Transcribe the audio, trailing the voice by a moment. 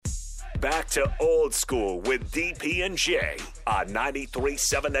back to Old School with DP and J on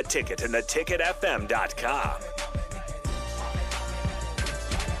 93.7 The Ticket and theticketfm.com.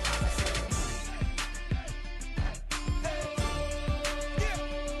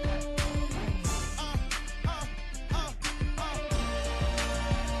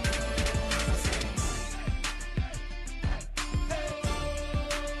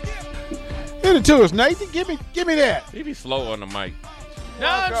 Hit it to us, Nathan. Give me that. He be slow on the mic. No,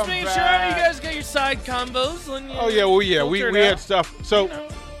 I'm just making sure you guys got your side combos. We had stuff. So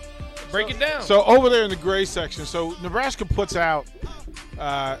break it down. So over there in the gray section, so Nebraska puts out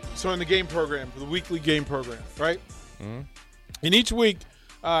in the game program, the weekly game program, right? Mm-hmm. And each week,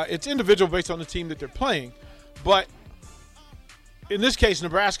 it's individual based on the team that they're playing, but in this case,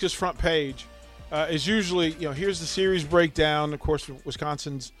 Nebraska's front page is usually, here's the series breakdown. Of course,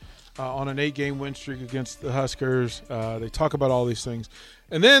 Wisconsin's on an 8-game win streak against the Huskers. They talk about all these things.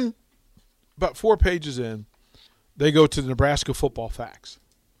 And then about 4 pages in, they go to the Nebraska football facts.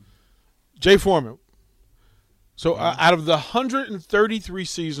 Jay Foreman. So out of the 133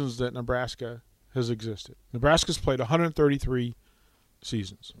 seasons that Nebraska has existed, Nebraska's played 133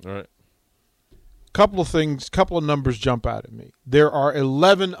 seasons. All right. Couple of numbers jump out at me. There are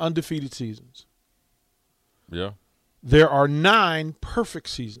 11 undefeated seasons. Yeah. There are 9 perfect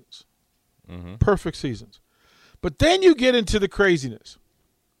seasons. Mm-hmm. Perfect seasons. But then you get into the craziness.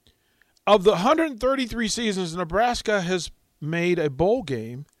 Of the 133 seasons, Nebraska has made a bowl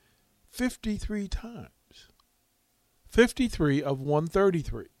game 53 times. 53 of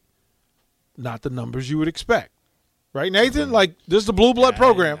 133. Not the numbers you would expect. Right, Nathan? Mm-hmm. Like, this is the blue blood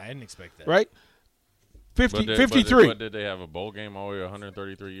program. I didn't expect that. Right? 53. But did they have a bowl game all the way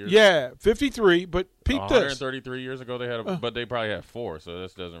 133 years? Yeah, 53, but peep 133 years ago they had but they probably had 4, so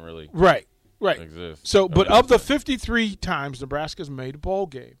this doesn't really exist. exist. So, but of the 53 times Nebraska's made a bowl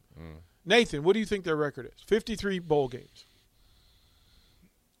game, Nathan, what do you think their record is? 53 bowl games.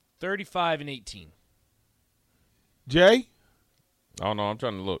 35-18. Jay? I don't know. I'm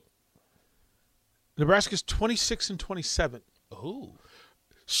trying to look. Nebraska's 26-27. Ooh.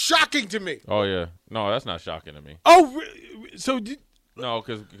 Shocking to me. Oh, yeah. No, that's not shocking to me. Oh, so no,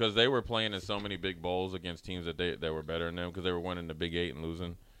 because they were playing in so many big bowls against teams that were better than them because they were winning the Big 8 and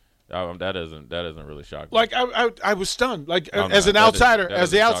losing. That doesn't really shock me. Like I was stunned. Like as an outsider,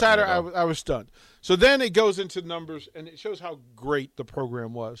 I was stunned. So then it goes into numbers and it shows how great the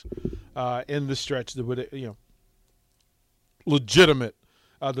program was in the stretch that would legitimate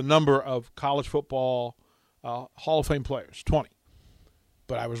the number of college football Hall of Fame players, 20.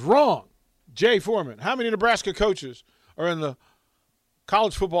 But I was wrong. Jay Foreman, how many Nebraska coaches are in the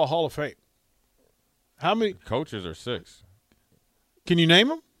College Football Hall of Fame? How many coaches are 6? Can you name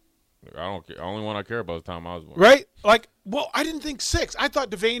them? I don't care. The only one I care about is Tom Osborne. Right? Like, well, I didn't think 6. I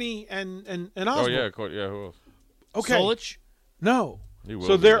thought Devaney and Osborne. Oh yeah, who else? Okay. Solich? No.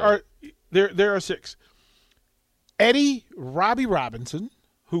 So there are 6. Robbie Robinson,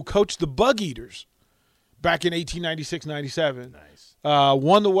 who coached the Bug Eaters back in 1896-97. Nice.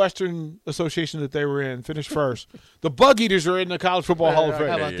 Won the Western Association that they were in, finished first. The Bug Eaters are in the College Football Hall of Fame.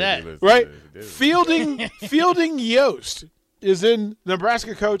 How about that? Right? Fielding Yost is in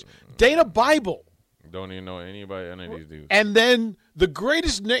Nebraska coach. Dana Bible. Don't even know any of these dudes. And then the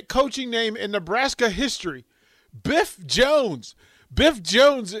greatest coaching name in Nebraska history, Biff Jones. Biff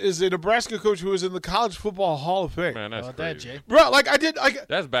Jones is a Nebraska coach who is in the College Football Hall of Fame. Man, that's How about crazy. that, Jay? Bro, like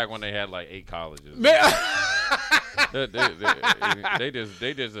that's back when they had like 8 colleges. Man. they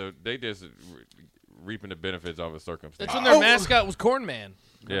just reaping the benefits of a circumstance. That's when their mascot was Corn Man.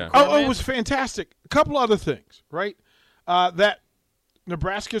 Yeah. It was fantastic. A couple other things, right? That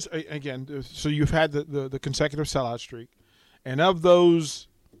Nebraska's, again, so you've had the consecutive sellout streak. And of those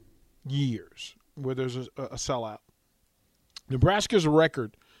years where there's a sellout, Nebraska's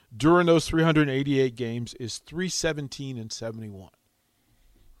record during those 388 games is 317-71.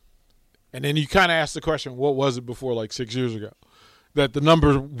 And then you kind of ask the question, what was it before like 6 years ago? That the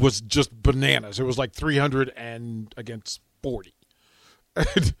number was just bananas. It was like 300 and against 40.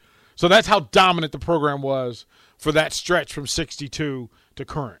 So that's how dominant the program was for that stretch from 62 to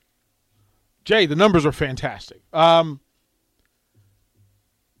current. Jay, the numbers are fantastic.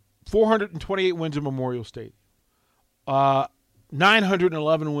 428 wins in Memorial Stadium.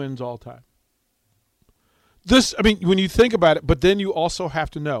 911 wins all time. When you think about it, but then you also have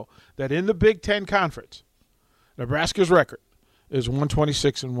to know that in the Big Ten Conference, Nebraska's record is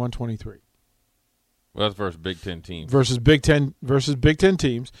 126 and 123. Well, that's versus Big Ten teams. Versus Big Ten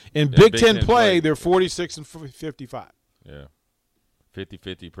teams. In Big Ten play, they're 46 and 55. Yeah.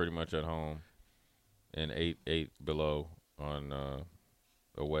 50-50 pretty much at home. And 8 below on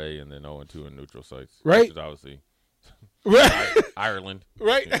away and then 0-2 in neutral sites. Right. Which is obviously Right. Ireland.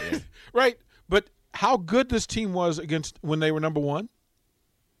 Right. Yeah. Right. But how good this team was against when they were number one,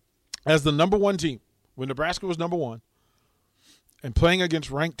 as the number one team, when Nebraska was number one, and playing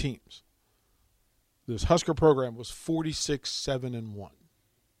against ranked teams, this Husker program was 46-7-1.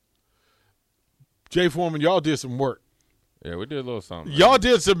 Jay Foreman, y'all did some work. Yeah, we did a little something. Y'all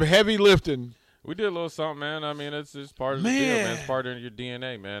did some heavy lifting. We did a little something, man. I mean, it's part of the deal, man. It's part of your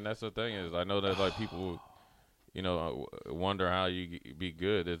DNA, man. That's the thing is, I know that like people, wonder how you be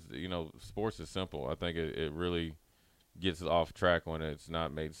good. It's sports is simple. I think it really gets off track when it's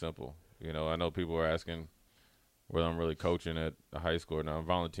not made simple. I know people are asking whether I'm really coaching at a high school or not. I'm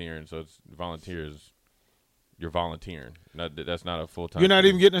volunteering, so it's volunteers. You're volunteering. That's not a full time. You're not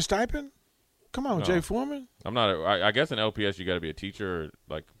even getting a stipend? Come on, No. Jay Foreman. I'm not. I guess in LPS you got to be a teacher, or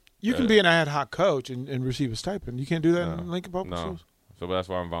like. You can be an ad hoc coach and receive a stipend. You can't do that in Lincoln Public No. Schools? So that's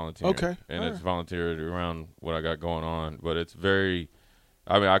why I'm volunteering. Okay. And All it's right. volunteered around what I got going on. But it's very –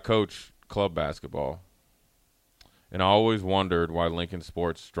 I coach club basketball. And I always wondered why Lincoln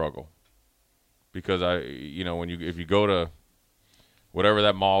sports struggle. Because if you go to whatever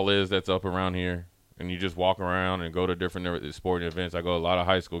that mall is that's up around here and you just walk around and go to different sporting events. I go to a lot of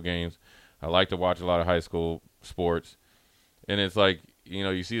high school games. I like to watch a lot of high school sports. And it's like,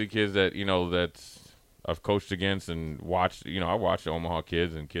 you see the kids that, that's I've coached against and watched, I watched the Omaha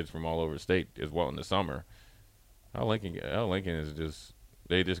kids and kids from all over the state as well in the summer. Lincoln is just,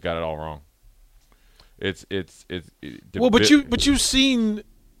 they just got it all wrong. But you've seen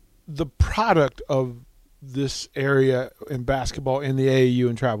the product of this area in basketball in the AAU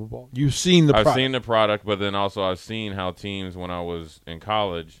and travel ball. You've seen the product. I've seen the product, but then also I've seen how teams when I was in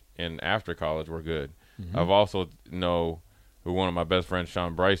college and after college were good. Mm-hmm. I've also know who one of my best friends,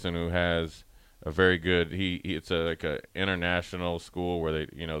 Sean Bryson, who has a very good. It's like a international school where they,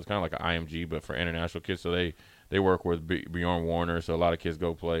 it's kind of like an IMG, but for international kids. So they work with Bjorn Warner. So a lot of kids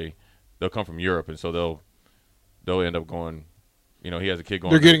go play. They'll come from Europe, and so they'll end up going. He has a kid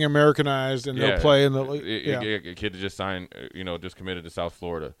going. They're getting Americanized, and they'll play in the a kid that just signed, just committed to South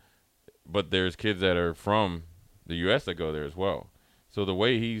Florida. But there's kids that are from the U.S. that go there as well. So the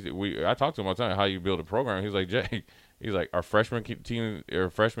way I talked to him all the time, how you build a program. He's like, Jay, our freshman teams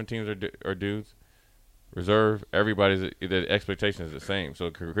are dudes, reserve. Everybody's the expectation is the same, so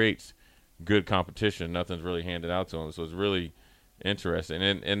it creates good competition. Nothing's really handed out to him, so it's really interesting.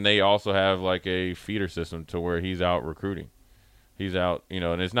 And they also have like a feeder system to where he's out recruiting. He's out,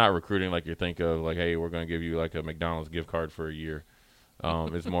 and it's not recruiting like you think of, like, hey, we're going to give you like a McDonald's gift card for a year.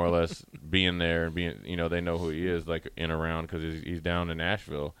 It's more or less being there and being, they know who he is, like in around because he's down in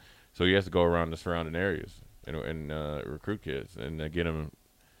Nashville, so he has to go around the surrounding areas and recruit kids and get them,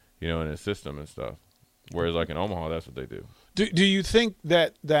 in his system and stuff. Whereas like in Omaha, that's what they do. Do you think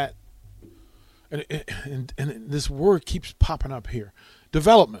that and this word keeps popping up here,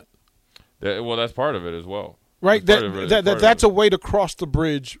 development? That's part of it as well. Right, that's a way to cross the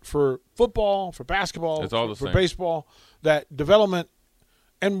bridge for football, for basketball, it's all the for same. baseball. That development,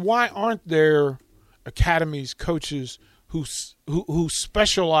 and why aren't there academies, coaches who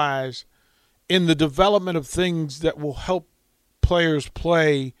specialize in the development of things that will help players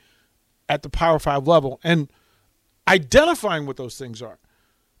play at the Power 5 level and identifying what those things are?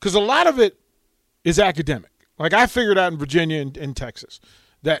 Because a lot of it is academic. Like I figured out in Virginia and Texas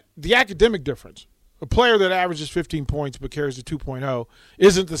that the academic difference. A player that averages 15 points but carries a 2.0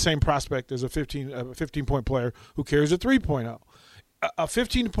 isn't the same prospect as a 15-point player who carries a 3.0. A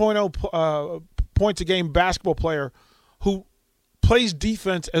 15.0 points a game basketball player who plays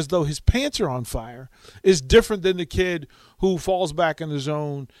defense as though his pants are on fire is different than the kid who falls back in the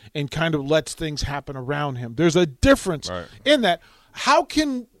zone and kind of lets things happen around him. There's a difference in that. How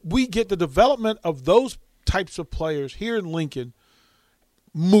can we get the development of those types of players here in Lincoln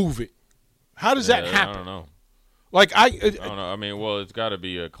moving? How does that happen? I don't know. I don't know. I mean, it's got to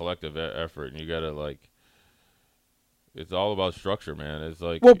be a collective effort, and you got to it's all about structure, man. It's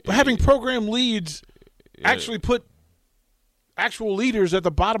like having program leads actually put actual leaders at the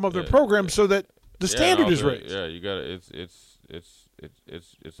bottom of their program so that the standard is raised. Yeah, you got to.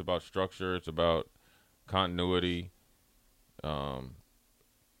 It's about structure. It's about continuity, and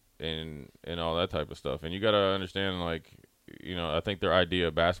all that type of stuff. And you got to understand, I think their idea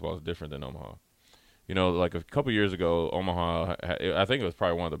of basketball is different than Omaha. Like a couple years ago, Omaha, I think it was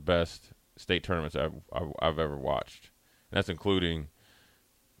probably one of the best state tournaments I've ever watched. And that's including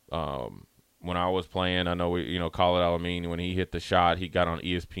when I was playing. I know Khalid Al-Amin, when he hit the shot, he got on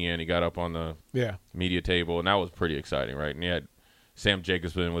ESPN. He got up on the media table, and that was pretty exciting, right? And he had Sam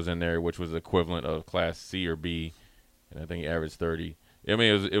Jacobson was in there, which was the equivalent of Class C or B, and I think he averaged 30. I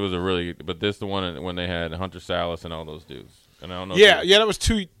mean, it was a really, but this the one when they had Hunter Salas and all those dudes. And I don't know. Yeah, that was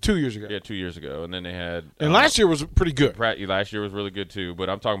two years ago. Yeah, 2 years ago, and then they had. And last year was pretty good. Last year was really good too, but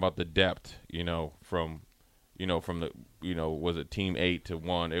I'm talking about the depth. From the was it team 8 to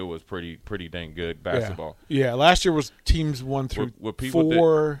 1? It was pretty dang good basketball. Yeah, last year was teams 1 through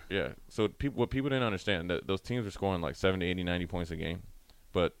 4. So what people didn't understand that those teams were scoring like 70, 80, 90 points a game,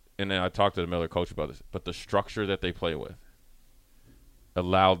 and then I talked to the Miller coach about this, but the structure that they play with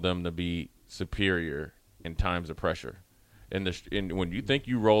allowed them to be superior in times of pressure. And when you think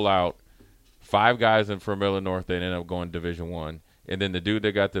you roll out 5 guys from Miller North, they end up going Division I. And then the dude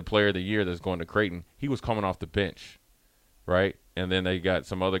that got the Player of the Year that's going to Creighton, he was coming off the bench, right? And then they got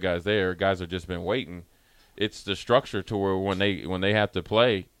some other guys there. Guys have just been waiting. It's the structure to where when they have to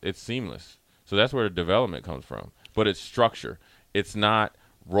play, it's seamless. So that's where the development comes from. But it's structure. It's not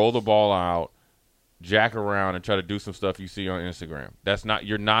roll the ball out, jack around, and try to do some stuff you see on Instagram.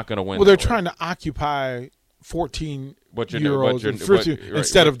 You're not going to win. Well, they're trying to occupy 14-year-olds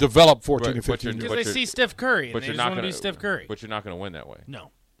instead of develop 14 and 15. Because they see Steph Curry, and they just want to be Steph Curry. But you're not going to win that way.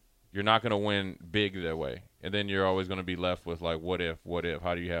 No. You're not going to win big that way. And then you're always going to be left with, like, what if?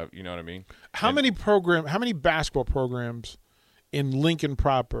 How do you have – you know what I mean? How many basketball programs in Lincoln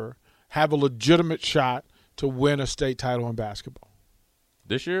proper have a legitimate shot to win a state title in basketball?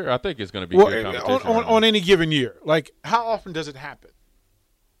 This year, I think it's going to be good competition. On any given year. Like, how often does it happen?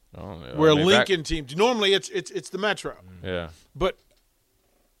 Where Lincoln teams normally it's the Metro. Yeah. But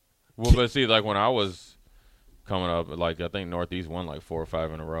see, like when I was coming up, like I think Northeast won like 4 or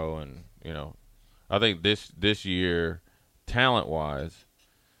 5 in a row, and I think this year, talent wise,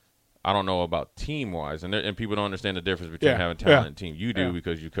 I don't know about team wise, and people don't understand the difference between having talent and team. You do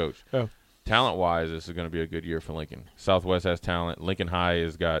because you coach. Yeah. Talent wise, this is going to be a good year for Lincoln. Southwest has talent. Lincoln High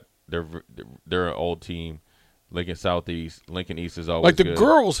has got they're an old team. Lincoln Southeast, Lincoln East is always like the good.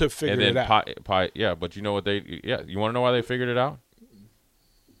 girls have figured it out. But you know what you want to know why they figured it out?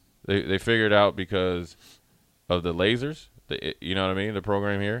 They figured it out because of the lasers. You know what I mean? The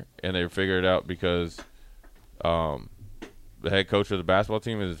program here, and they figured it out because the head coach of the basketball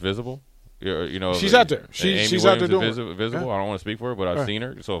team is visible. She's out there. She's out there doing visible. Yeah. I don't want to speak for her, but I've seen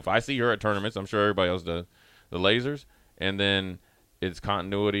her. So if I see her at tournaments, I'm sure everybody else does. The lasers, and then it's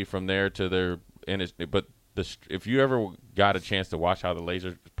continuity from there to their. If you ever got a chance to watch how the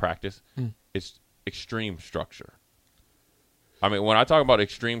Lasers practice, it's extreme structure. I mean, when I talk about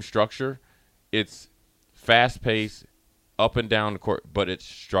extreme structure, it's fast-paced, up and down the court, but it's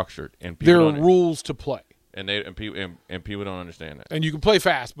structured. And there are rules to play. And people don't understand that. And you can play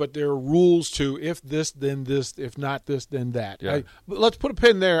fast, but there are rules to if this, then this, if not this, then that. Yeah. Let's put a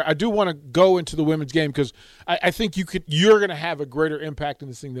pin there. I do want to go into the women's game because I think you're going to have a greater impact in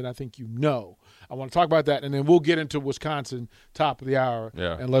this thing than I think you know. I want to talk about that, and then we'll get into Wisconsin, top of the hour,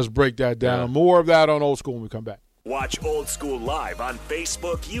 and let's break that down. Yeah. More of that on Old School when we come back. Watch Old School live on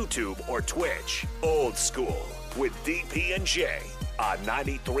Facebook, YouTube, or Twitch. Old School with DP and J on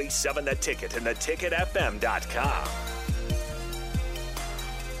 93.7 The Ticket and theticketfm.com.